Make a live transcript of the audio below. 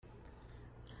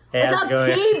Hey, What's how's up,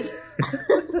 it going? peeps?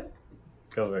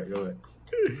 Go ahead.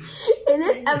 In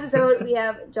this episode, we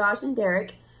have Josh and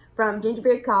Derek from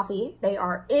Gingerbeard Coffee. They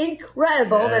are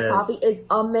incredible. Their Yes. coffee is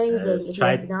amazing. Yes. If you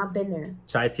Try- have not been there,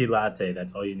 Chai tea latte,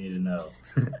 that's all you need to know.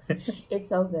 it's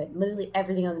so good. Literally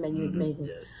everything on the menu is amazing.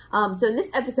 Yes. So in this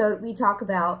episode, we talk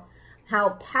about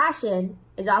how passion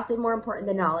is often more important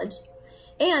than knowledge,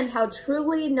 and how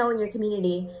truly knowing your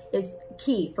community is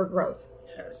key for growth.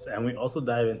 Yes, and we also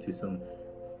dive into some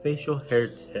facial hair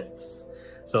tips.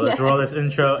 So let's roll this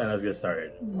intro and let's get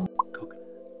started.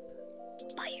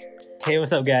 Hey,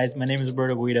 what's up, guys? My name is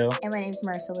Roberto Guido, And my name is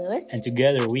Marissa Lewis. and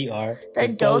together we are The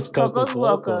Dos Cocos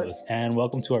Locos. And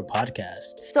welcome to our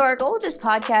podcast. So our goal with this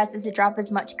podcast is to drop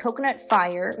as much coconut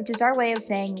fire, which is our way of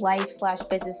saying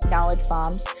life/business knowledge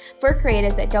bombs, for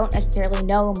creatives that don't necessarily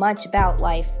know much about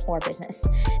life or business,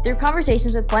 through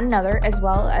conversations with one another as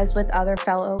well as with other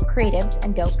fellow creatives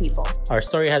and dope people. Our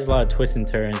story has a lot of twists and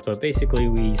turns, but basically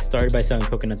we started by selling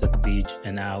coconuts at the beach,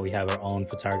 and now we have our own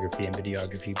photography and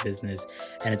videography business.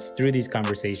 And it's through these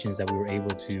conversations that we were able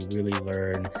to really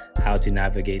learn how to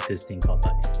navigate this thing called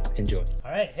life. Enjoy.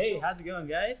 All right. Hey, how's it going,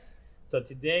 guys? So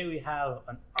today we have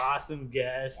an awesome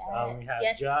guest. We have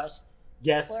Yes. Josh.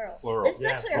 Guest. Plural. This is Yeah,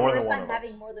 actually more our than first one time of us.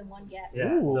 having more than one guest.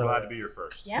 Yeah. Ooh. So, Glad to be your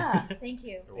first. Yeah, thank you.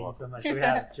 You're Thank you welcome. so much. We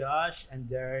have Josh and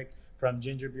Derek from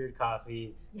Gingerbeard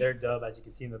Coffee. They're Yes. dope, as you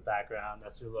can see in the background.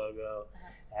 That's their logo,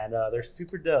 and they're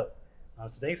super dope.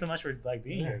 So thanks so much for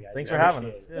being here, guys. Thanks We for having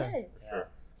appreciate us. it. Yeah. Yes. Yeah.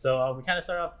 So we kind of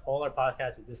start off all our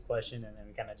podcasts with this question, and then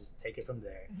we kind of just take it from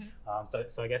there.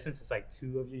 So I guess since it's like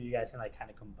two of you, you guys can like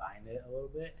kind of combine it a little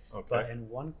bit. Okay. But in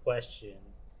one question,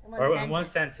 In in one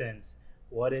sentence,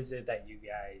 what is it that you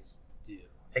guys do?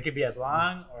 It could be as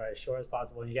long or as short as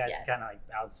possible. And you guys Yes. can kind of like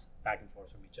bounce back and forth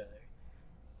from each other.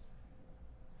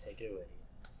 Take it away.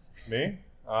 Me?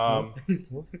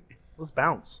 Let's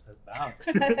bounce. Let's bounce.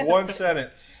 One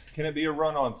sentence. Can it be a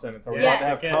run-on sentence? Are we Yes. allowed to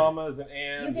have Yes. commas and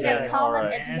ands? You can Yes. have All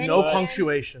comments right. as And many No as-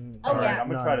 punctuation. Oh, All right, yeah. I'm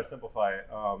gonna try to simplify it.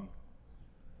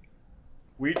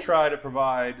 We try to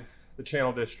provide the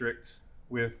Channel District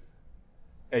with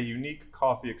a unique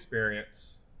coffee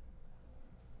experience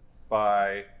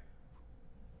by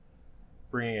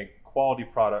bringing a quality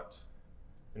product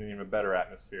and an even better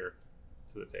atmosphere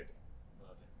to the table.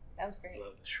 Love it. That was great.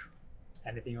 Love it.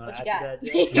 Anything you want What to you add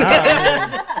got? to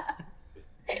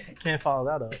that? Can't follow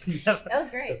that up. That was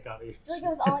great. Says Scotty. I feel like that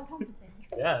was all encompassing.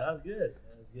 Yeah, that was good.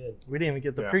 That was good. We didn't even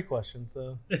get the Yeah. pre-question,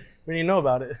 so we didn't know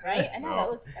about it. Right? I know No. that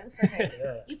was perfect.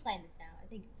 Yeah. You planned this out. I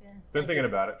think. Been thinking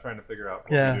about it, trying to figure out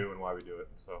what Yeah. we do and why we do it.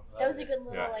 So That was a good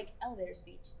little Yeah. like elevator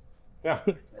speech. yeah,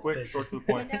 quick, big. short to the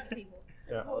Point point. down to people.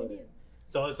 That's Yeah. what we do.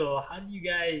 So how do you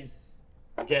guys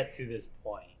get to this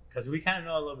point? Because we kind of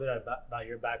know a little bit about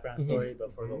your background Mhm. story,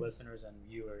 but for the Mhm. listeners and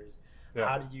viewers, Yeah.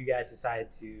 how did you guys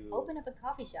decide to Open up a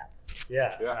coffee shop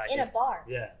Yeah. Yeah. I in a guess- bar.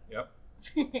 Yeah.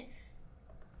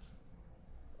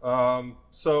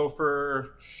 So for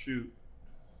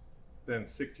been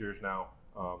 6 years now.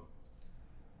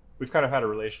 We've kind of had a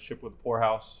relationship with the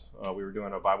Poorhouse. We were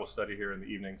doing a Bible study here in the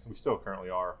evenings. We still currently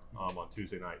are on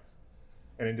Tuesday nights.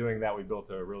 And in doing that, we built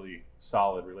a really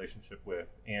solid relationship with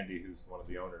Andy, who's one of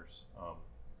the owners.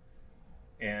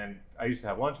 And I used to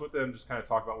have lunch with him, just kind of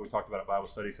talk about what we talked about at Bible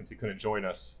study since he couldn't join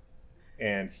us.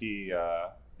 And he,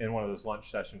 in one of those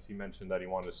lunch sessions, he mentioned that he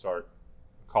wanted to start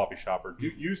a coffee shop or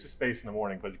use the space in the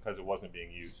morning, but because it wasn't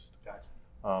being used.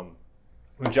 Gotcha.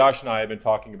 When Josh and I had been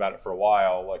talking about it for a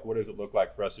while, like what does it look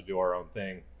like for us to do our own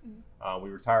thing? We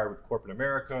retired with corporate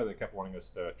America. They kept wanting us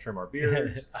to trim our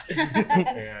beards,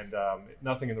 and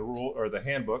nothing in the rule or the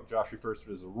handbook. Josh refers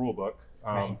to it as a rule book.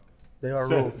 They are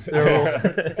says- rules. They're rules.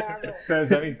 There are rules.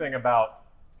 says anything about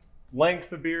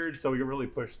length of beard, so we can really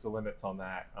push the limits on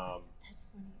that. That's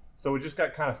funny. So we just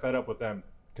got kind of fed up with them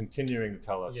continuing to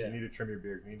tell us, Yeah. you need to trim your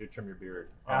beard, you need to trim your beard.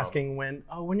 Asking when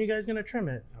are you guys gonna trim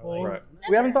it? Oh, Well, right.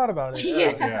 we haven't thought about it.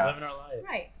 Yeah. Yeah. Living our life.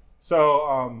 Right.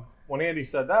 So when Andy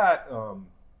said that,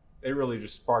 it really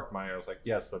just sparked I was like,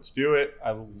 yes, let's do it.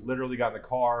 I literally got in the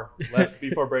car, left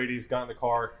before Brady's, got in the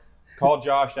car, called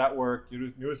Josh at work,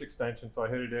 knew his extension, so I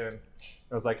hit it in.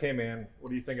 I was like, hey man, what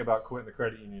do you think about quitting the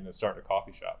credit union and starting a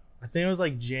coffee shop? I think it was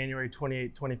like January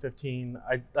 28, 2015.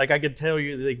 I could tell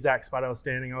you the exact spot I was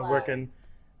standing. I was Wow. working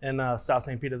in South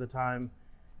St. Pete at the time,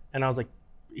 and I was like,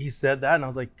 he said that, and I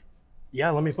was like, yeah,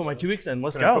 let me put my 2 weeks in.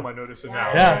 Let's Can I go. put my notice in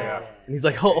now? Yeah. And he's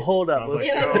like, hold I up. was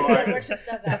Let's like, Yeah, no, like, I- work some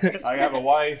stuff out. I have a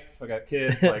wife, I got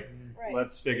kids, like Right.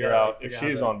 let's figure Yeah, out if figure out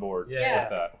she's that. on board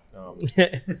Yeah. with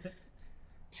that.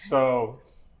 So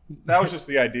that was just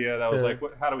the idea. That was Yeah.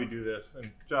 like, how do we do this?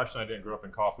 And Josh and I didn't grow up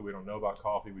in coffee. We don't know about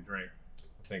coffee. We drank,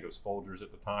 I think it was Folgers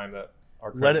at the time that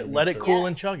our let credit it union cool service.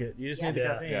 and chug it. You just need the Yeah.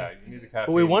 caffeine. Yeah, you need the caffeine.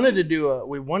 But we wanted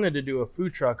to do a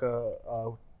food truck,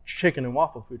 a chicken and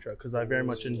waffle food truck, because I very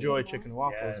much enjoy chicken and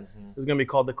waffles. Yes. It was gonna be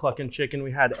called the Cluckin' Chicken.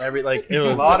 We had it a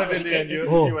was lot of Chicken.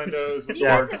 innuendos, So with you the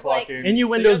guys word have, like- clucking.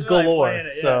 innuendos So you guys are, like, galore. playing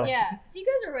it, yeah. So Yeah. So you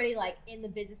guys are already like in the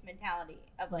business mentality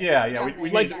of like. yeah, jumping we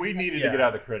in Like- and we stuff. needed Yeah. to get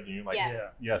out of the credit union like Yeah.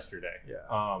 yesterday.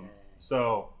 Yeah.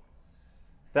 So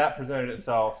that presented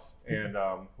itself, and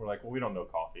we're like, well, we don't know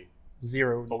coffee,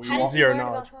 zero. but we How want did you Zero learn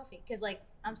knowledge. about coffee? Because like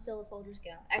I'm still a Folgers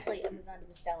gal. Actually, I moved on to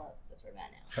Bustelo because that's where I'm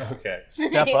at now. Okay.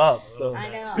 Step up. So I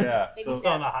know. Yeah, Baby so-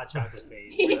 Still on the steps. hot chocolate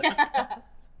phase. Yeah.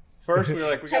 First, we were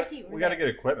like, Chai tea, we're we got to there.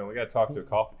 get equipment. We got to talk to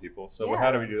coffee people. So Yeah.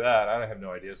 how do we do that? I have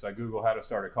no idea. So I Google how to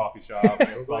start a coffee shop. And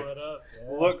it's Google like, it up.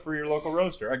 Yeah. look for your local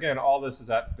roaster. Again, all this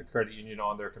is at the credit union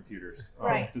on their computers.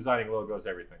 Right. Designing logos,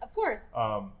 everything. Of course.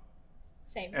 And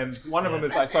Same. one of them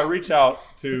is, so I reach out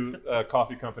to a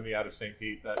coffee company out of St.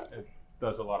 Pete that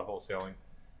does a lot of wholesaling.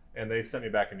 And they sent me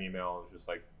back an email. It was just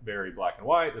like very black and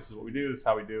white. This is what we do. This is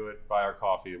how we do it. Buy our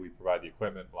coffee. We provide the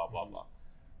equipment, blah, blah, blah.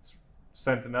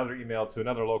 Sent another email to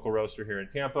another local roaster here in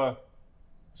Tampa.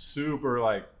 Super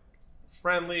like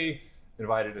friendly.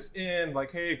 Invited us in.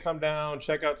 Like, hey, come down.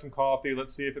 Check out some coffee.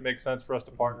 Let's see if it makes sense for us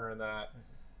to partner in that.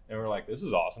 And we're like, this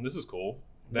is awesome. This is cool.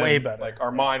 Then, Way better. Like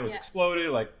our mind was Yeah. exploded.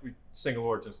 Like single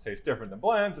origins taste different than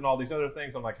blends and all these other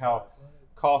things. I'm like, how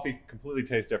coffee completely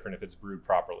tastes different if it's brewed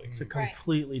properly. it's a Right.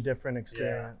 completely different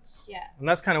experience. Yeah. And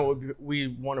that's kind of what we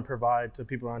want to provide to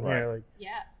people around here. Right. Like,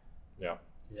 Yeah. Yeah.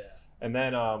 Yeah. And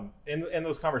then in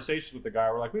those conversations with the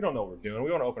guy, we're like, we don't know what we're doing. We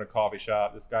want to open a coffee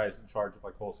shop. This guy's in charge of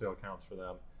like wholesale accounts for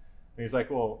them. And he's like,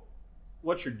 well,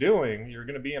 what you're doing, you're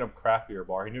going to be in a craft beer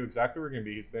bar. He knew exactly where we're going to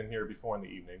be. He's been here before in the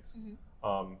evenings.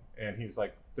 And he's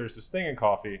like, there's this thing in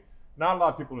coffee. Not a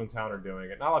lot of people in town are doing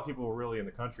it. Not a lot of people really in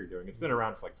the country are doing it. It's been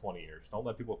around for like 20 years. Don't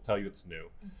let people tell you it's new.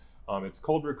 It's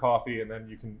cold brew coffee, and then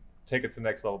you can take it to the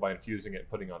next level by infusing it and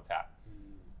putting it on tap.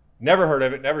 Never heard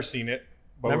of it, never seen it.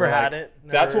 But never we're had like, it.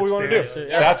 That's never what we want to do.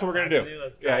 experienced it. Yeah. That's what we're gonna do.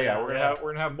 Let's go. Yeah. We're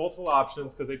gonna have multiple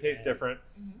options because they taste different.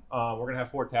 We're gonna have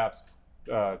 4 taps,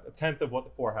 a tenth of what the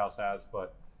poorhouse has,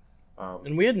 but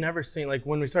And we had never seen, like,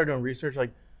 when we started doing research, like,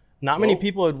 not many Nope.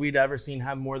 people we'd ever seen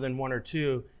have more than 1 or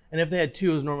 2. And if they had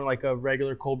 2, it was normally like a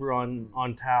regular cold brew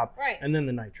on tap, Right. and then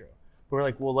the nitro. But we're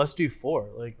like, well, let's do 4.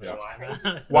 Like, Yeah.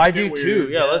 why Let's do get 2? weird.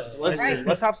 Yeah, Yeah, let's Right.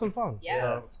 let's have some fun. Yeah.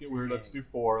 So, let's get weird. Let's do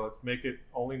 4. Let's make it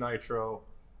only nitro,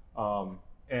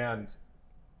 and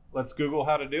let's Google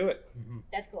how to do it.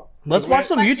 That's cool. let's watch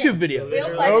some Question. YouTube videos. Real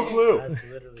No question. clue. That's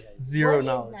literally how you- Zero What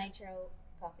knowledge. is nitro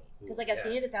coffee? Because like I've Yeah.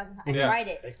 seen it 1,000 times. I've Yeah. tried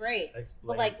it. It's great. Explain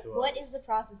But like, it to what us. is the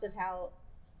process of how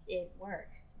it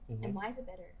works, and why is it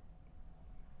better?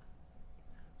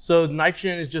 So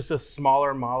nitrogen is just a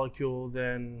smaller molecule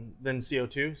than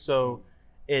CO2. So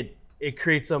it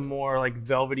creates a more like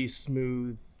velvety,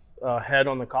 smooth head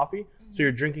on the coffee. So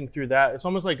you're drinking through that. It's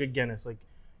almost like a Guinness, like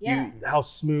Yeah. how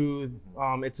smooth.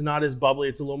 It's not as bubbly.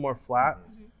 It's a little more flat.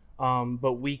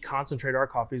 But we concentrate our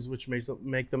coffees, which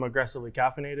make them aggressively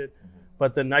caffeinated.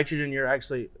 But the nitrogen, you're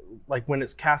actually like when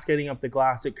it's cascading up the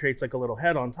glass, it creates like a little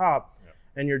head on top,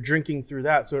 and you're drinking through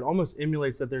that. So it almost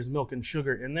emulates that there's milk and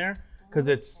sugar in there because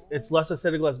it's less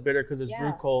acidic, less bitter because it's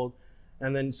brewed Yeah. cold.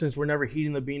 And then since we're never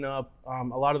heating the bean up, a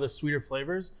lot of the sweeter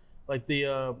flavors, like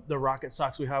the rocket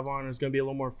stocks we have on, is going to be a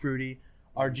little more fruity.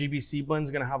 Our GBC blend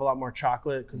is going to have a lot more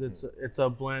chocolate because it's a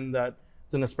blend that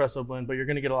it's an espresso blend, but you're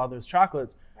going to get a lot of those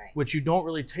chocolates, Right. which you don't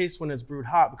really taste when it's brewed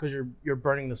hot because you're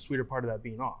burning the sweeter part of that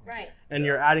bean off, Right. and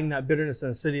you're adding that bitterness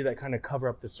and acidity that kind of cover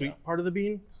up the sweet part of the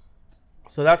bean.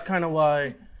 So that's kind of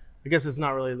why, I guess it's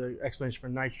not really the explanation for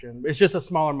nitrogen. It's just a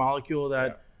smaller molecule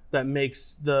that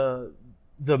makes the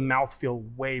mouth feel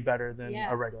way better than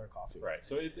Yeah. a regular coffee. Right.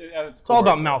 So it's all cold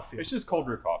about brew. mouthfeel. It's just cold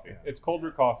brew coffee. It's cold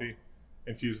brew coffee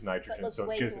infused nitrogen. looks so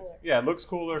way it gives cooler. it looks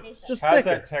cooler. Tastes Just has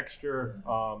thicker. that texture.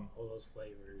 all those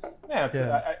flavors.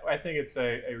 I think it's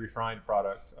a refined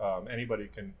product. Anybody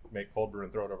can make cold brew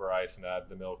and throw it over ice and add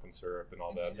the milk and syrup and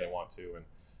all that if they want to.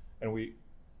 And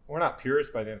we're not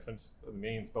purists by the sense of the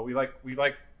means, but we like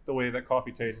the way that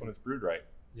coffee tastes when it's brewed right.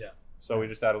 Yeah. So we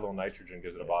just add a little nitrogen,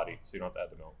 gives it a body, so you don't have to add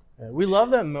the milk. Yeah, we love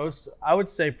that I would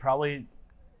say probably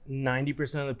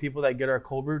 90% of the people that get our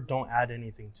cold brew don't add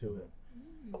anything to it.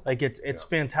 Like it's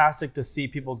fantastic to see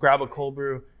people grab a cold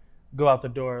brew, go out the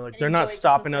door. Like And they're not enjoy just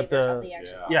stopping at flavor of the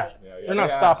actual yeah. coffee. they're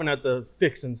not stopping at the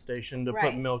fixing station to put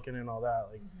Right. milk in and all that.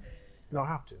 Like you don't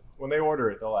have to. When they order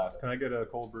it, they'll ask, "Can I get a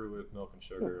cold brew with milk and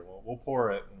sugar?" We'll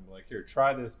pour it and be like, "Here,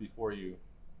 try this before you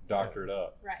doctor it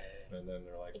up." Right. And then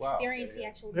they're like, "Wow, Experience the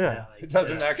actual. Yeah. it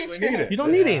doesn't actually need it." You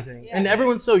don't need Yeah. anything. Yeah. And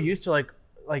everyone's so used to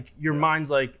like your mind's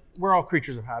like we're all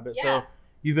creatures of habit. Yeah. So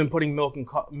you've been putting milk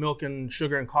and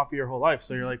sugar and coffee your whole life.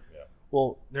 So you're like, Yeah.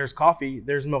 well, there's coffee,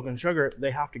 there's milk and sugar.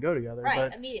 They have to go together. Right,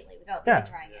 But, immediately without Yeah. even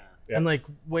trying it. Yeah. and like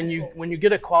when That's you cool. when you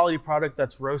get a quality product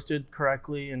that's roasted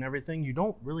correctly and everything, you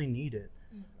don't really need it.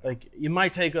 Like you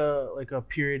might take a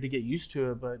period to get used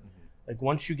to it, but like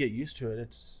once you get used to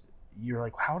it, you're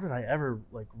like, how did I ever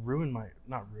like ruin my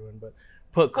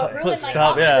put But ruin put my stuff?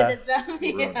 coffee Yeah. with this stuff.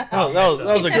 Ruin Yeah. Oh,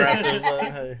 that was aggressive. But,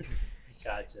 hey.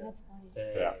 Gotcha. That's funny.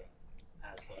 Dang. Yeah.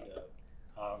 That's so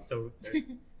dope. So there's,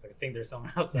 I think there's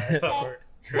someone else that I thought were.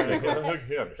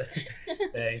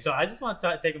 Dang. So I just want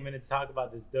to take a minute to talk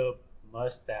about this dope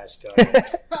mustache guard.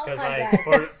 Oh Because my like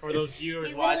God. for those viewers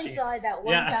He literally watching, saw it that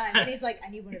one Yeah. time, and he's like, "I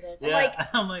need one of those." I'm yeah, like,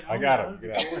 I'm like, I oh, got man, him.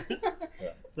 Get out.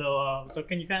 Yeah. So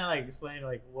can you kind of like explain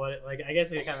like what like I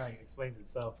guess it kind of like explains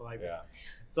itself, but like Yeah.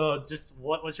 so just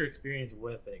what's your experience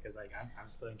with it? Because like I'm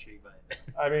still intrigued by it.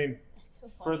 I mean, that's so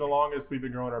for funny. the longest, we've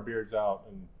been growing our beards out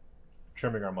and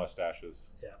trimming our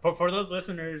mustaches. Yeah, but for those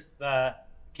listeners that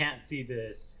can't see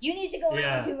this, You need to go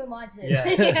Yeah. on YouTube and watch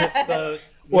this. yeah. So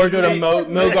Or go to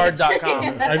literally- mogard.com.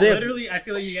 Yeah. I think Literally, I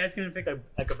feel like you guys couldn't pick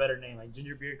a better name, like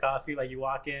Ginger Beard Coffee. Like you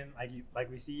walk in,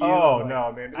 like we see you. Oh like,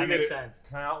 no, man! that We makes get it sense.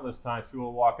 countless times.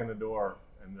 People walk in the door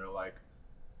and they're like,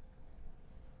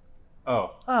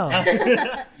 "Oh, oh.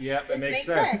 yeah, that This makes makes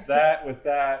sense. sense. That with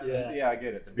that, Yeah. I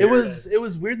get it." The It beard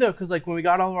was weird though, because like when we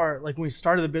got all of our when we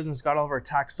started the business, got all of our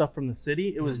tax stuff from the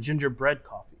city, it was gingerbread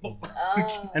coffee. Oh.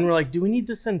 And we're like, do we need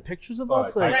to send pictures of Oh,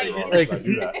 us? I Like, typed it wrong. like I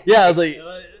do that. yeah, I was like,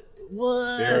 Uh,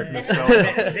 what? Derek, you spelled they,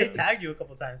 it. they tagged you a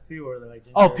couple times too, or they're like,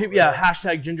 Oh, Ginger people, yeah, Bread.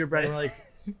 hashtag gingerbread. And we're like,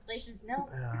 Places no.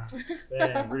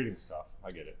 yeah. I'm reading stuff. I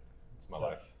get it. It's my So-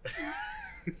 life.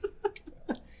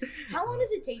 How long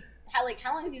does it take?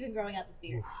 How long have you been growing out this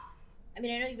beard? I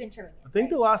mean, I know you've been trimming it. I think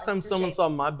right? the last Like, time for someone shape. saw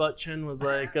my butt chin was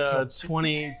like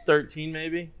 2013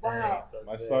 maybe. Wow. So it's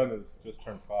My big. son has just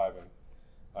turned 5, and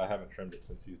I haven't trimmed it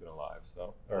since he's been alive.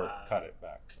 So, or Wow. cut it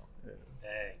back. So,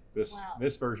 Dang, Wow.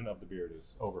 this version of the beard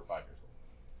is over 5 years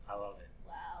old. I love it.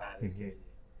 Wow. That is Mhm. crazy.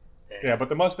 Dang. Yeah, but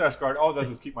the mustache guard, all it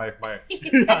does is keep my I'm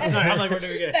sorry, I'm like, we're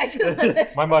doing good. Back to the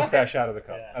mustache. my mustache out of the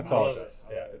cup. Yeah, That's I all love it does.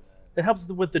 I Yeah, love it, it's It helps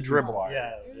with the dribble. required.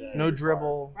 man. Yeah. No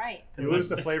dribble. Right. You lose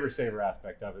the flavor saver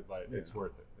aspect of it, but it's Yeah.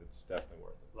 worth it. It's definitely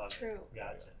worth it. Love it. True.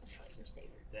 Gotcha. The flavor saver.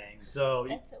 Dang. So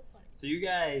That's so funny. you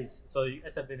guys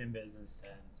have been in business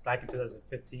since back in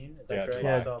 2015. Is that Yeah, correct?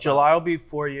 July. Yeah, So about- July will be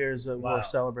 4 years that Wow. we're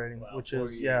celebrating, Wow, which 4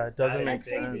 is it years. doesn't That make is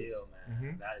a big sense. deal, man.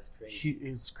 Mhm. That is crazy.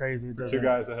 It's crazy. It Two doesn't-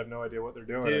 guys that have no idea what they're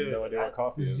doing Dude, and no idea what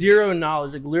coffee is. Zero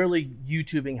knowledge, like literally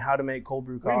YouTubing how to make cold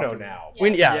brew We coffee. know now. We,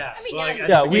 yeah, Yeah, I mean, well, now like, you at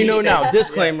yeah, the we beginning know now. stages-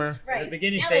 Disclaimer. At Right. the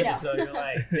beginning Now they stages, know. though, you're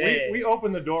like, We hey.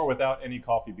 opened the door without any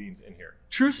coffee beans in here.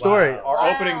 True story. Wow. Our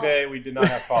Wow. opening day, we did not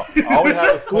have coffee. All we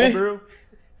had was cold We- brew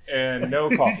and no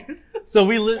coffee. So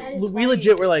That is we funny.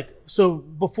 legit were like, so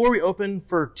before we opened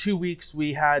for 2 weeks,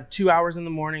 we had 2 hours in the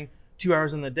morning, 2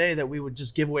 hours in the day that we would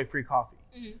just give away free coffee.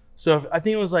 Mhm. So I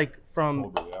think it was like from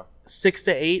Cold brew, yeah. 6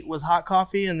 to 8 was hot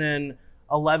coffee, and then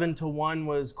 11 to 1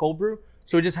 was cold brew.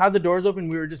 So we just had the doors open.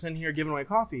 We were just in here giving away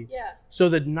coffee. Yeah. So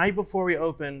the night before we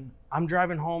open, I'm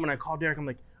driving home and I call Derek. I'm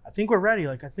like, I think we're ready.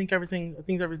 Like, I think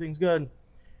everything's good.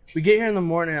 We get here in the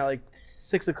morning at like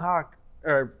 6 o'clock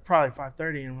or probably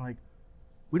 5:30, and we're like,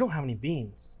 we don't have any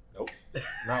beans. Nope.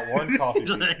 Not one coffee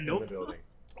bean in Nope. the building.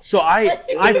 So I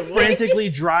frantically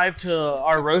drive to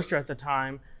our roaster at the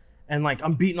time, and like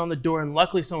I'm beating on the door, and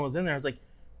luckily someone was in there. I was like,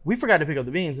 we forgot to pick up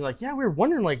the beans. And like, yeah, we were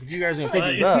wondering like if you guys were gonna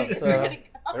pick these up. Is So there gonna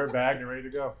go? They're bagged and ready to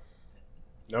go.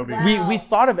 No beans. Wow. we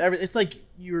thought of everything. It's like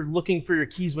you're looking for your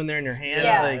keys when they're in your hand.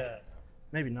 Yeah. Like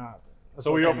maybe not.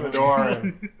 So we open the door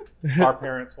and our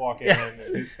parents walk in. Yeah.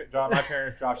 And my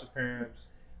parents, Josh's parents,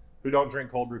 who don't drink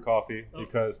cold brew coffee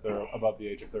because they're above the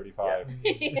age of 35.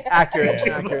 Yeah. Accurate.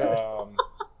 And, Accurate.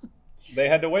 they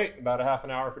had to wait about a half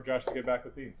an hour for Josh to get back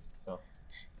with beans. So,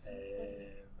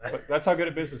 but that's how good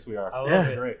at business we are. I love Yeah.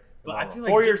 it. Great. But I feel like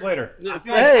 4 years later. I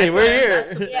feel Hey, I we're feel here.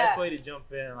 That's the Yeah. best way to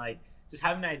jump in. Like, just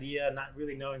have an idea, not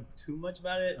really knowing too much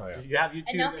about it. Oh, yeah. You have YouTube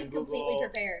And not being Google. completely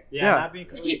prepared. Yeah, Yeah. not being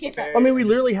completely Yeah. prepared. I mean, we and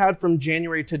literally had from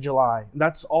January to July.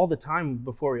 That's all the time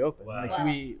before we opened. Wow. Like Wow.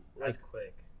 we just- that's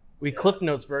quick. we Yeah. Cliff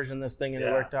Notes version this thing, and it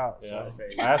Yeah. worked out. Yeah. That's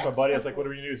great. I asked my That's buddy, I so was like, what do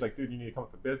cool. we need? He's like, dude, you need to come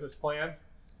up with a business plan.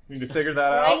 You need to figure that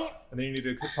Right? out. And then you need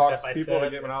to talk Step by to people to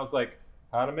step. get, and I was like,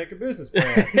 how to make a business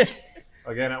plan.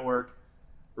 Again, at work.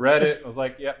 Read it. I was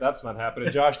like, yeah, that's not happening.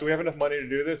 Josh, do we have enough money to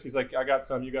do this? He's like, I got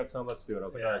some, you got some, let's do it. I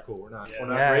was like, Yeah. all right, cool. We're not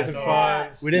Yeah. raising Yeah.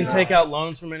 funds. We didn't Yeah. take out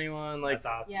loans from anyone. Like That's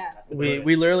awesome. Yeah. That's the we best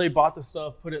we way. literally bought the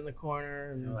stuff, put it in the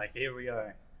corner, and You're like, here we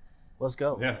are. let's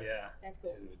go. Yeah. Yeah. That's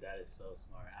cool. Dude, that is so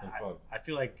smart. And fun. I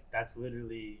feel like that's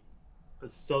literally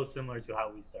so similar to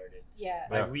how we started. Yeah.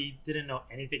 Like Yeah. we didn't know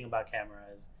anything about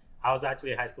cameras. I was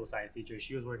actually a high school science teacher.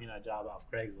 She was working a job off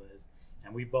Craigslist,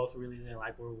 and we both really didn't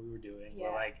like what we were doing. Yeah.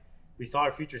 We're like, we saw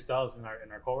our future selves in our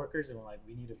coworkers, and we're like,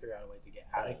 we need to figure out a way to get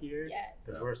out of here Yes.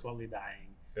 because we're slowly dying.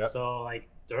 Yep. So like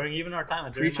during even our time,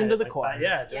 like, during Preaching to the choir.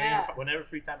 whenever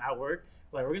free time at work,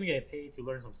 like we're gonna get paid to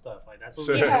learn some stuff. Like that's what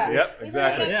Sure. we Yeah. Yep, We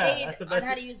exactly. literally Yeah, got that's the paid on best-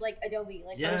 how to use like Adobe,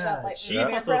 like Yeah, Photoshop, like she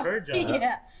Premiere hustled Pro. her job.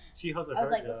 Yeah. She hustled I was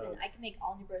her like, job. listen, I can make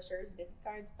all new brochures and business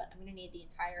cards, but I'm gonna need the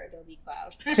entire Adobe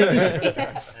cloud.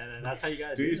 And then that's how you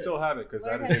gotta Do you it. still have it? Because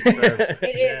that Learn is how- expensive.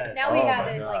 It is. Yes. Now we Oh have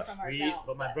my it gosh. like from ourselves.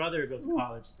 But my brother goes to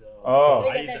college still. Oh, So we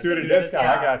I get used that to student do discount.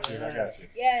 I got you. Yeah. I got you.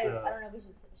 Yes, So- I don't know. We should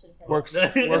have said Works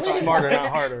that. works smarter, not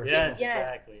harder. Yes,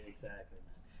 Yes. exactly.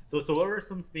 So what were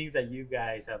some things that you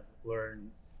guys have learned?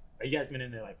 You guys been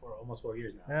in it like for almost 4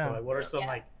 years now. Yeah. So like, what are some Yeah.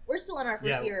 like? We're still in our first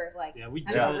Yeah. year of like. Yeah, we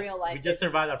Having just a real life we just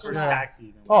survived our business. first Yeah. tax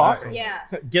season. Oh, awesome. Yeah.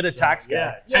 Get a tax guy.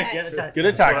 Yeah, Yes. get a tax Get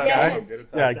a tax guy. guy. Get a Yeah,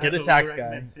 That's get a what tax we guy.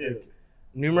 recommend, too.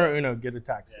 Numero uno, get a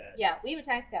tax guy. Yeah, we have a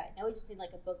tax guy. Now we just need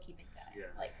like a bookkeeping guy, Yeah.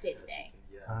 like day to day.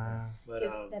 Yeah. But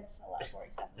Because that's a lot more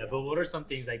stuff. yeah, but what are some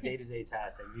things like day-to-day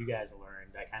tasks that you guys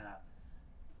learned that kind of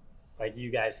like you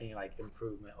guys seen like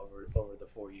improvement over the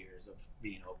 4 years of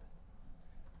being open?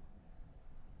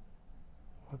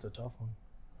 That's a tough one.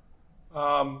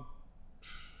 I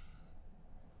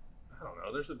don't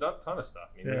know. There's a ton of stuff.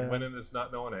 I mean, Yeah. we went in this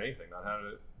not knowing anything, not how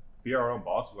to be our own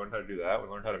boss. We learned how to do that. We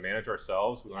learned how to manage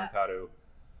ourselves. We learned how to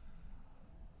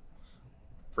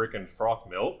freaking froth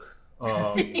milk.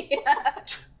 Yeah.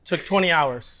 Took 20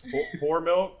 hours. Pour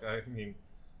milk. I mean,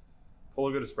 pull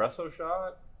a good espresso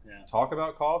shot. Yeah. Talk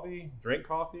about coffee. Drink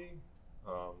coffee.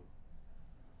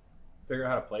 Figure out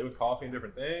how to play with coffee and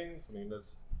different things.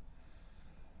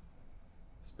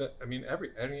 I mean,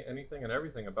 anything and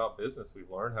everything about business. We've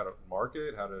learned how to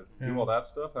market, how to do Yeah. all that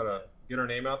stuff, how to get our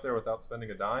name out there without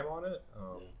spending a dime on it.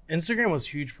 Instagram was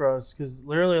huge for us because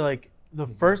literally like the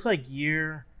first like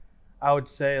year, I would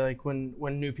say like when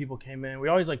new people came in, we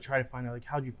always like try to find out like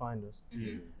how'd you find us?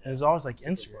 Mhm. And it's always like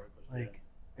Super Instagram, important, like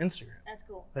Instagram, That's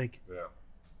cool. like Yeah.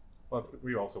 Well,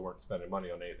 we also weren't spending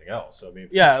money on anything else. So I mean,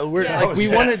 yeah, we're Yeah. like we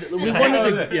Yeah. wanted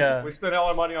to yeah We spent all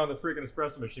our money on the freaking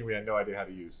espresso machine we had no idea how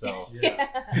to use. So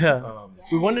Yeah. yeah.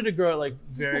 We wanted to Yes. grow it like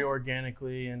very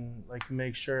organically and like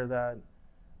make sure that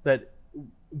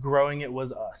growing it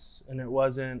was us and it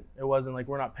wasn't like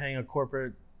we're not paying a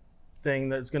corporate thing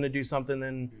that's going to do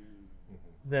something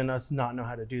then us not know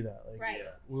how to do that. Like Right.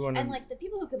 Yeah. we want And like the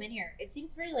people who come in here, it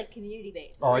seems very like community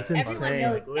based. Oh, like, it's everyone insane.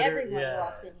 knows Like, literally- everyone yeah, who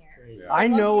walks in it's here. crazy. It's I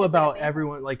like know walking into about a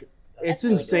everyone. Like That's it's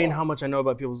really insane cool. how much I know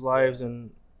about people's lives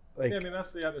and like yeah, I mean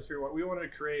that's the atmosphere. What we wanted to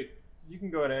create. You can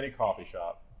go into any coffee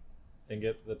shop and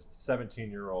get the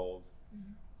 17-year-old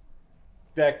Mhm.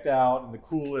 decked out in the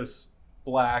coolest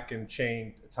black and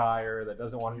chain attire that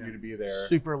doesn't want you to be there.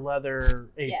 super leather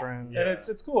Yeah. apron. Yeah. And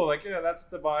it's cool. Like, yeah, that's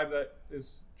the vibe that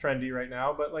is trendy right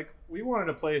now. But like, we wanted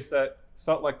a place that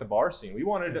felt like the bar scene. We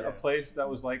wanted Yeah. a place that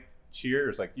was like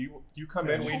Cheers. Like you come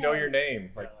in, we know your Yes.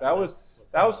 name. Like Yeah, that was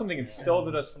what's that was up. something Yeah. instilled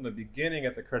in us from the beginning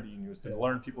at the credit union was to Yeah.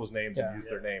 learn people's names Yeah. and use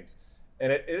their Yeah. names.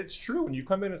 And it's true when you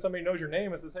come in and somebody knows your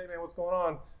name and says, "Hey man, what's going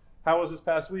on? How was this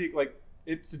past week?" Like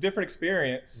it's a different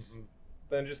experience Mhm.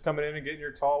 than just coming in and getting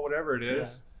your tall whatever it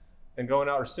is and going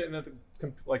out or sitting at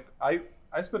the like I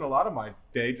spend a lot of my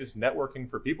day just networking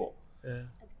for people. Yeah.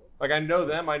 That's cool. Like I know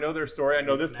them, I know their story, I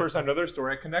know You this connect person, I them. know their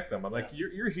story. I connect them. I'm like, Yeah.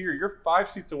 you're here, you're 5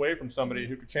 seats away from somebody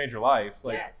who could change your life.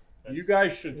 Like Yes. you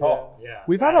guys should talk. Yeah.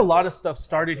 We've had a That's lot it. of stuff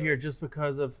started That's here just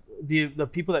because of the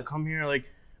people that come here. Like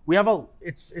we have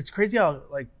it's crazy how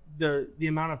like the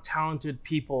amount of talented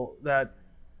people that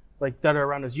are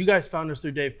around us. You guys found us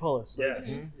through Dave Pullis. Like,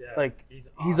 Yes. Yeah. Like he's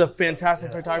a awesome.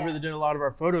 fantastic Yeah. photographer Yeah. that did a lot of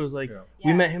our photos. Like Yeah. we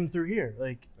Yeah. met him through here.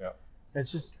 Like Yeah.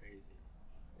 it's just Crazy.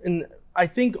 and I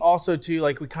think also too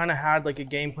like we kind of had like a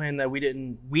game plan that we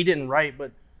didn't write,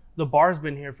 but the bar's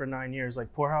been here for 9 years.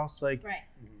 Like Poorhouse, like Right.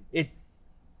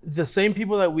 the same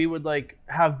people that we would like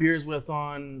have beers with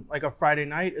on like a Friday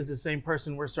night is the same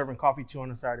person we're serving coffee to on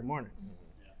a Saturday morning.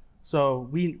 Yeah. So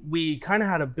we kind of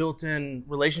had a built-in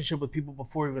relationship with people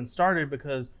before we even started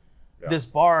because Yeah. this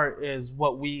bar is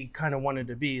what we kind of wanted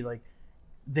to be. Like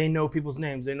they know people's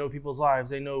names, they know people's lives,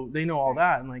 they know all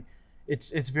that, and like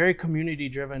it's very community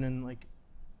driven and like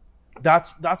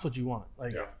that's what you want.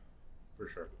 Like Yeah. For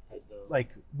sure. That's dope. like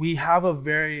we have a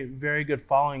very very good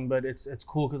following, but it's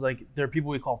cool because like there are people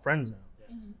we call friends now.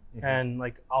 Mhm. And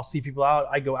like I'll see people out.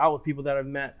 I go out with people that I've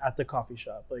met at the coffee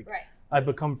shop. Like Right. I've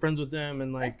become friends with them,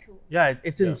 and like That's cool. yeah,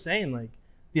 it's Yeah. insane. Like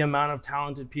the amount of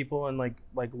talented people and like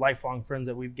lifelong friends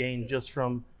that we've gained Yeah. just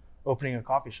from opening a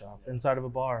coffee shop Yeah. inside of a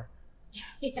bar.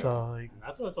 Yeah. So like And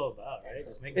that's what it's all about, right? That's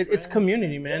Just making it's friends.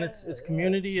 community, man. Yeah, It's yeah,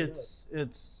 community. straight up.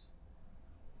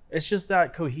 it's just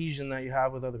that cohesion that you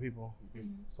have with other people.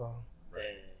 So Dang,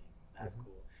 that's cool.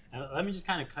 And let me just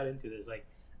kind of cut into this. Like,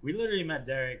 we literally met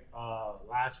Derek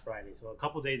last Friday, so a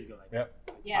couple days ago, like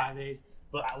Yeah. 5 days.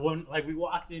 But when we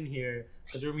walked in here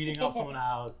because we were meeting up someone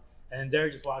else, and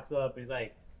Derek just walks up and he's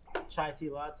like, chai tea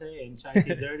latte and chai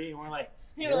tea dirty, and we're like,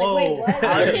 And you're like, wait, what?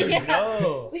 How did you Yeah.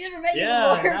 know? We never met you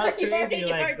Yeah, before. that was but you already crazy.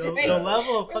 knew Like our the drinks.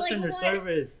 level of We're like, customer what?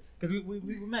 service, because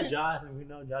we met Josh and we've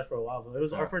known Josh for a while, but it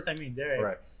was our first time meeting Derek,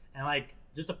 Right. and like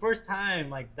just the first time,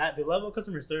 like that, the level of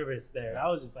customer service there, I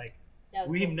was just like, That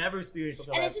was we've cool. never experienced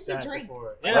something And like it's just a that drink.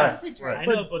 before. It's Yeah, just a drink. I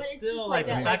know, but it's still, just like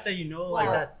the that, fact that you know, like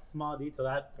wow. that small detail,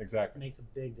 that Exactly. makes a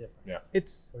big difference. Yeah.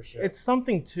 it's For sure. it's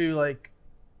something too, like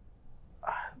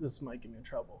this might get me in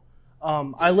trouble.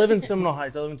 I live in Seminole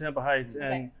Heights. I live in Tampa Heights, and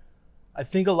Okay. I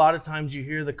think a lot of times you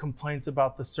hear the complaints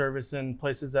about the service in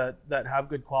places that have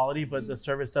good quality, but the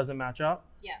service doesn't match up.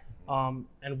 Yeah.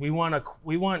 And we want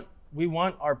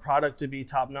our product to be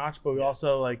top notch, but we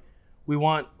also we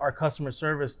want our customer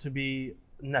service to be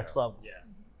next level. Yeah.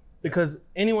 Because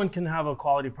anyone can have a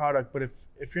quality product, but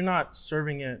if you're not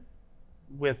serving it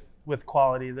with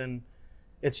quality, then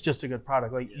it's just a good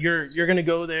product. Like Yeah, you're gonna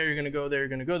go there, you're gonna go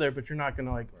there, but you're not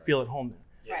gonna feel at home there.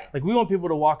 Yeah. Right. Like we want people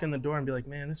to walk in the door and be like,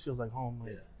 man, this feels like home.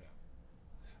 Like, Yeah.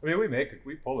 I mean,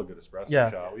 we pull a good espresso Yeah.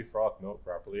 shot. We froth milk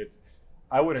properly.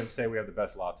 I wouldn't say we have the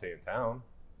best latte in town,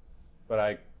 but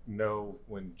I know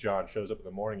when John shows up in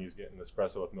the morning, he's getting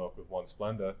espresso with milk with one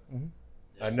Splenda. Mhm.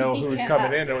 I know who's Yeah.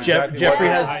 coming in. And Jeffrey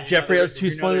Yeah. has 2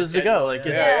 Splendas to go. Like,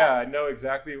 Yeah, it's, yeah, I know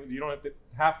exactly. You don't have to.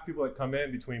 Half the people that come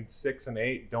in between 6 and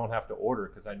 8 don't have to order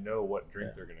because I know what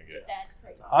drink they're gonna get. That's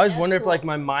crazy. I always That's wonder if cool.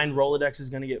 my mind Rolodex is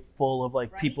gonna get full of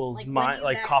Right? people's Like, when mind do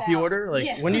you max coffee out? order. Like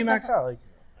Yeah. when do you max out? Like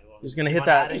Just gonna keep hit on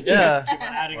that. adding. Yeah. Keep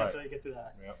on adding Right. until you get to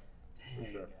that. Yep.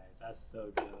 Dang, sure. guys, that's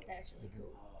so good. That's really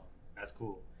cool. That's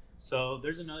cool. So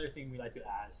there's another thing we like to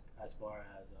ask as far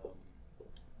as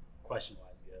question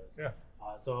wise goes. Yeah.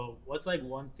 So what's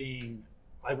one thing,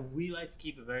 we like to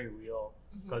keep it very real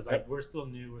Mm-hmm. because we're still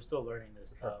new, we're still learning this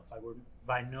stuff. We're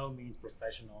by no means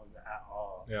professionals at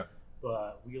all. Yeah.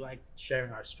 But we like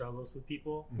sharing our struggles with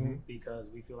people Mhm. because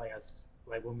we feel like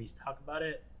when we talk about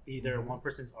it, either Mhm. one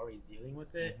person's already dealing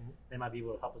with it, Mhm. they might be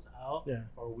able to help us out, Yeah.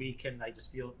 or we can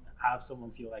just have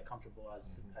someone feel comfortable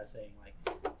as saying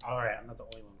all right, I'm not the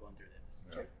only one going through this.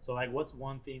 Yeah. So what's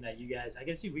one thing that you guys, I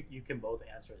guess you can both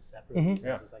answer it separately Mhm. since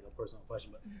Yeah. it's a personal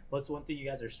question, but what's one thing you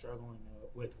guys are struggling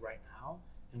with right now,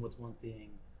 and what's one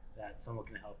thing that someone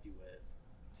can help you with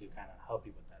to kind of help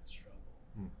you with that struggle?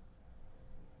 Hmm.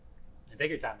 And take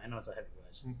your time. I know it's a heavy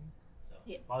question. Mhm. So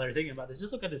Yeah. while they're thinking about this,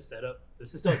 just look at this setup.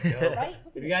 This is so dope. Right?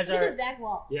 If you guys Look at are, this back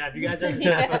wall. yeah, if you guys are in the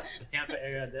Yeah. Tampa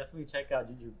area, definitely check out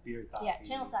Ginger Beer Coffee. Yeah,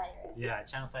 channel side area. Yeah,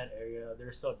 channel side area.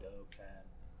 They're so dope,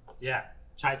 and yeah,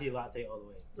 chai tea latte all the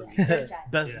way. For me. Good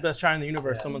chai. best chai in the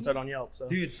universe. Yeah. Someone said on Yelp. So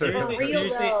Dude, For seriously, real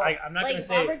though. I'm not gonna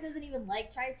say. Robert doesn't even like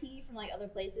chai tea from other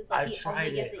places. Like I've he tried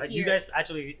only gets it. it Like here.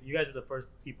 you guys are the first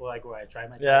people where I tried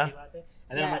my chai Yeah. tea latte,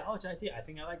 and then I'm Yeah. like, oh, chai tea, I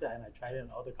think I like that, and I tried it in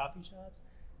other coffee shops.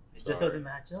 It just Sorry. doesn't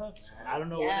match up, man. I don't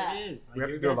know Yeah. what it is. We have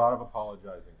to you do a guys- lot of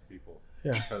apologizing to people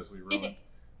Yeah. because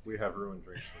we have ruined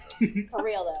drinks for them. For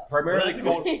real though. Primarily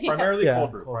Well, cold, that's- primarily Yeah,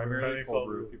 cold brew. cold brew. Primarily cold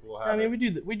brew. brew. People have. I mean,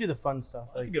 it. we do the fun stuff.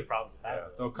 That's a Like, good problem to have. Yeah,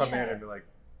 though. they'll come Yeah. in and be like,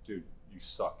 "Dude, you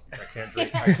suck. I can't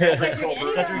drink. Yeah. I can't drink Can't cold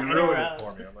brew. drink You anywhere ruined else. it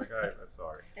for me." I'm like, "All right, I'm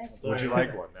sorry. That's Would Would you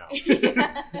like one now?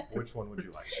 Yeah. Which one would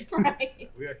you like?"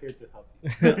 Right. We are here to help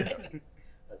you.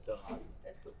 That's so awesome.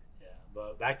 That's cool. Yeah,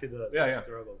 but back to the Yeah.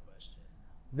 struggle question.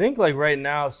 I think right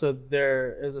now, so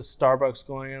there is a Starbucks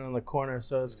going in on the corner,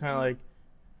 so it's kind of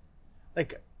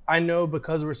like I know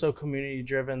because we're so community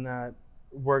driven that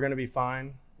we're gonna be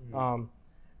fine. Mhm.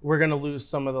 We're gonna lose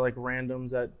some of the randoms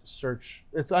that search.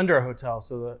 It's under a hotel,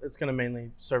 so it's gonna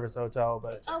mainly service a hotel.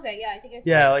 But Okay, yeah, I think I saw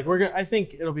yeah, that. we're gonna. I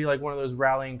think it'll be one of those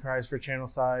rallying cries for Channel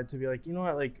Side to be like, you know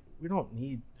what, we don't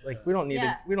need we don't need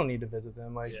Yeah. we don't need to visit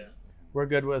them. Yeah. We're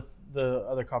good with the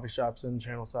other coffee shops in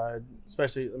Channel Side,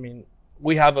 especially. I mean,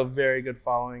 we have a very good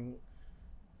following,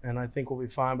 and I think we'll be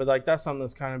fine. But that's something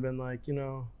that's kind of been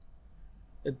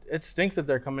it stinks that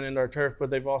they're coming into our turf,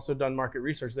 but they've also done market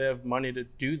research. They have money to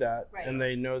do that, Right. and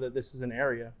they know that this is an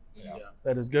area Yeah.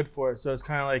 that is good for it. So it's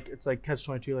kind of it's like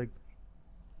catch-22.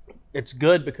 It's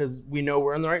good because we know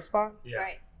we're in the right spot, Yeah.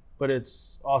 Right. but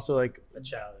it's also A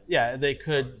challenge. yeah, they as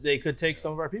far could as- take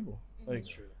some of our people. That's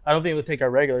true. I don't think they'll take our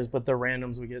regulars, but the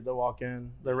randoms we get to walk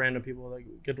in, the random people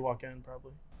that get to walk in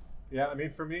probably. Yeah, I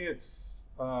mean, for me, it's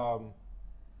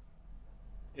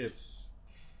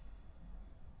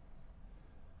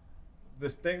the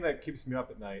thing that keeps me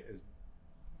up at night is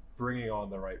bringing on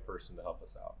the right person to help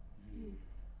us out.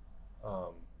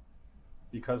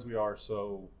 Because we are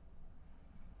so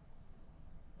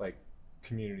like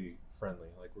community friendly.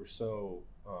 Like we're so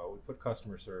we put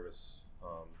customer service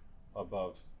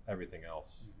above everything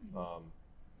else.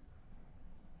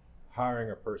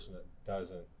 Hiring a person that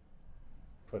doesn't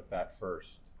put that first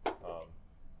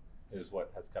is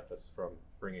what has kept us from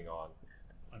bringing on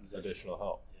additional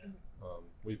help. Yeah.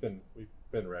 We've been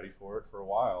ready for it for a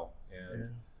while, and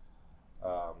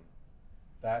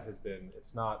that has been.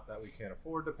 It's not that we can't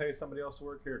afford to pay somebody else to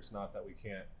work here. It's not that we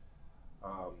can't.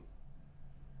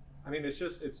 I mean, it's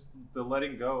the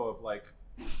letting go of like,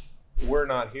 we're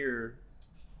not here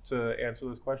to answer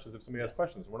those questions if somebody has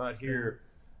questions. We're not here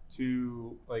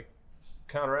to like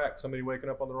counteract somebody waking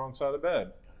up on the wrong side of the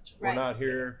bed. Gotcha. We're not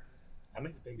here. That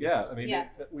makes a big Yeah, difference. I mean,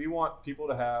 we want people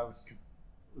to have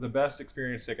the best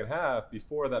experience they can have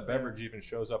before that beverage even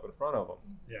shows up in front of them.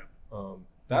 Yeah.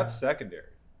 That's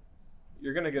secondary.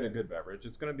 You're going to get a good beverage.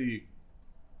 It's going to be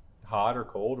hot or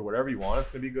cold or whatever you want.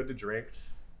 It's going to be good to drink.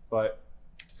 But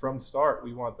from start,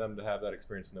 we want them to have that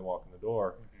experience when they walk in the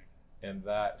door. And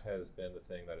that has been the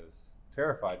thing that has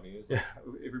terrified me is like,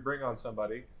 if you bring on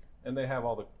somebody and they have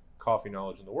all the coffee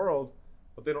knowledge in the world,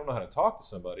 but they don't know how to talk to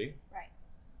somebody. Right.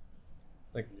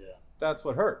 Like, that's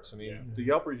what hurts. I mean, the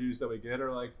Yelp reviews that we get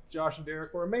are like, Josh and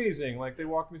Derek were amazing. Like, they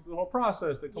walked me through the whole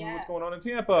process. They told me what's going on in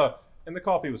Tampa, and the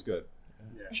coffee was good.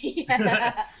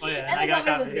 Yeah. Oh yeah, And I the got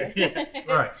coffee was here. good.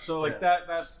 Yeah. Right. So like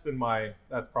that's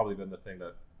probably been the thing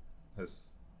that has,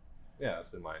 that's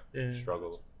been my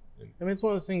struggle. I mean, it's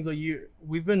one of those things like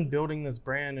we've been building this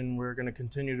brand, and we're going to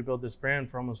continue to build this brand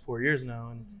for almost 4 years now,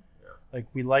 and like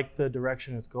we like the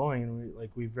direction it's going, and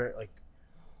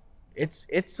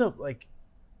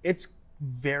it's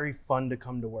very fun to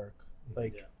come to work.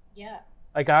 Like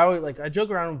like I joke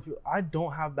around with people, I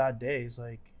don't have bad days,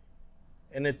 like,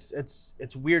 and it's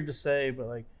weird to say, but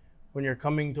like when you're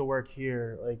coming to work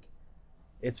here, like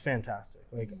it's fantastic.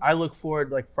 Like I look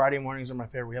forward, like Friday mornings are my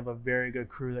favorite. We have a very good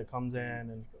crew that comes in,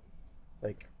 and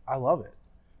like I love it.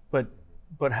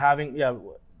 But having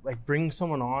like bringing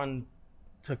someone on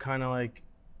to kind of like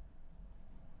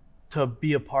to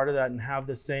be a part of that and have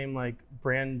the same like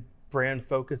brand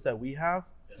focus that we have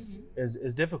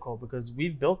is difficult, because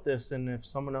we've built this, and if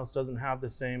someone else doesn't have the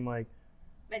same like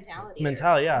mentality,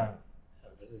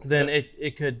 then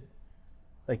it could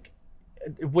like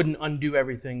it wouldn't undo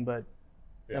everything, but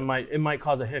it might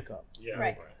cause a hiccup. Yeah,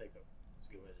 Right. That's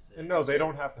a good way to say it. And no, they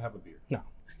don't have to have a beard. No.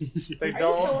 They Are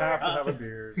don't you sure? have to have a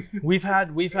beard. We've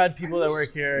had people that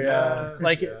work here,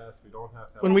 like yes, we don't have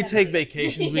to have when a we beard. take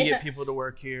vacations, we get people to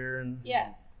work here, and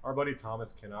Our buddy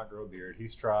Thomas cannot grow a beard.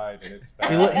 He's tried, and it's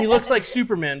bad. he looks like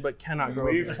Superman, but cannot grow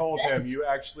a We've beard. told him you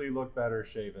actually look better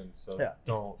shaven, so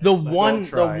don't. The don't one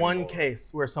try anymore.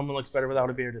 case where someone looks better without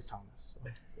a beard is Thomas. So.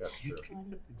 That's true.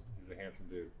 He's a handsome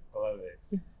dude. I love it.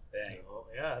 Dang. Well,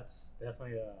 yeah, it's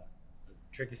definitely a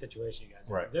tricky situation, you guys.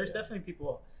 are in. Right. There's definitely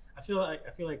people. I feel like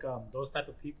those type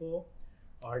of people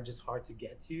are just hard to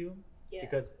get to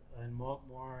because in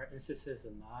more instances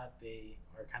than not, they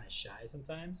are kind of shy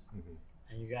sometimes,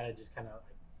 and you gotta just kind of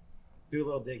like do a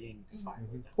little digging to find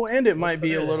those. Type Well, and it might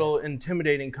be a little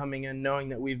intimidating coming in, knowing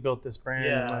that we've built this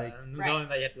brand. and knowing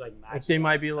that you have to like match. Like they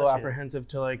might be a little That's true. apprehensive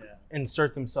to like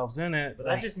insert themselves in it. But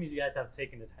that just means you guys have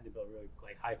taken the time to build a really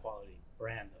like high quality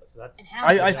brand, though. So that's.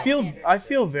 I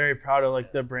feel very proud of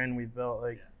like the brand we've built.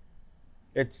 Like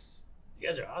it's. You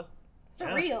guys are awesome.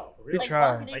 For real. We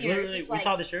try. Like literally, we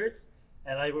saw the shirts,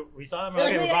 and like we saw them. We're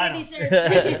Like, like, we're we gotta buying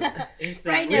get them. these shirts.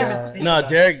 Right now. Yeah. No,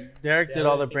 Derek did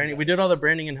all the branding. We did all the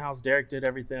branding in house. Derek did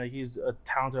everything. Like he's a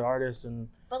talented artist, and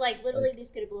But like literally,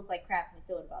 these could have looked like crap, and we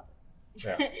still would have bought them.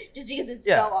 Yeah. Just because it's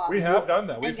Yeah. so awesome. We have done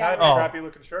that. We've And had got- crappy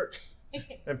looking shirts,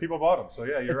 and people bought them. So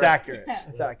yeah, you're it's right. accurate.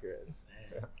 It's accurate.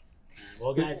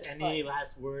 Well, guys, any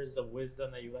last words of wisdom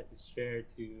that you'd like to share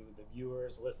to the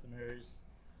viewers, listeners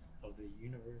of the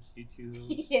universe, YouTube,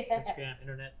 Instagram,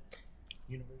 internet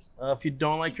universe? If you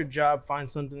don't like your job, find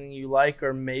something you like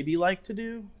or maybe like to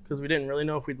do, because we didn't really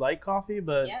know if we'd like coffee,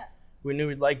 but we knew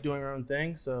we'd like doing our own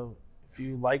thing. So if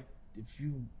you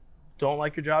don't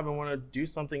like your job and want to do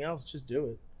something else, just do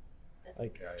it.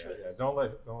 Like Don't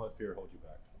let fear hold you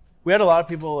back. we had a lot of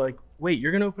people like, wait,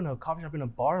 you're gonna open a coffee shop in a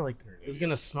bar? Like it's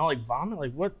gonna smell like vomit?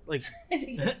 Like what? Like Is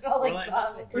it gonna smell like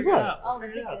vomit? Like what? Oh,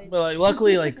 that's a good. But like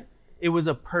luckily, like it was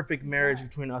a perfect marriage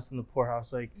between us and the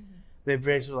Poorhouse. Like they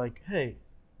basically like, hey,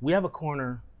 we have a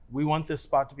corner. We want this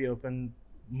spot to be open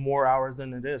more hours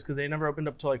than it is, because they never opened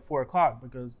up till like 4:00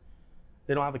 because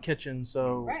they don't have a kitchen,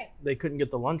 so they couldn't get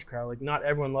the lunch crowd. Like not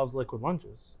everyone loves liquid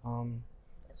lunches.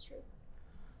 That's true.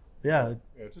 Yeah.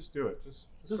 Yeah, just do it. Just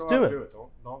do go out it.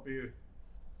 and do it.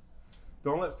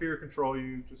 Don't let fear control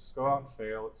you. Just go out and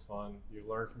fail. It's fun. You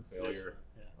learn from failure.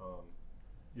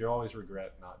 You always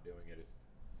regret not doing it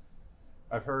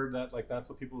I've heard that like that's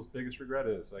what people's biggest regret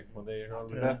is, like when they are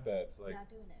on their deathbed. Like, Not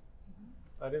doing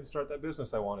it. I didn't start that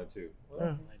business I wanted to.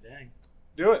 Well, Like, dang.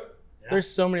 do it. Yeah. There's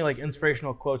so many like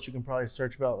inspirational quotes you can probably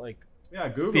search about. Like, Yeah,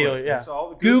 Google Feel- it. yeah. It's all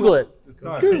the Google it. It's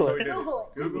done. Google That's it. how we did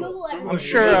Google it. Just Google everything. I'm it.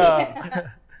 sure. Yeah.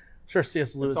 Sure, C.S.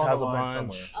 It's Lewis on has the a line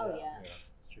bunch. somewhere. Oh, yeah.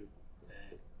 It's true.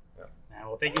 Dang. Yeah. Man,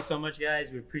 well, thank you so much,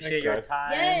 guys. We appreciate Thanks, your guys.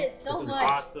 time. Yes, so this was much.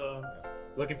 awesome.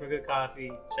 Looking for good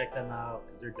coffee? Check them out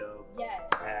because they're dope. Yes.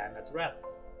 And that's a wrap.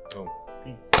 Boom.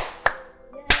 Peace.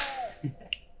 Yes.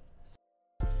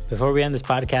 Before we end this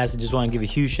podcast, I just want to give a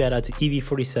huge shout out to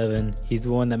EV47. He's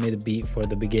the one that made the beat for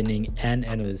the beginning and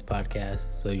end of this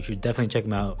podcast. So you should definitely check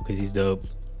him out because he's dope.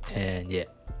 And yeah,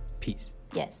 peace.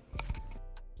 Yes.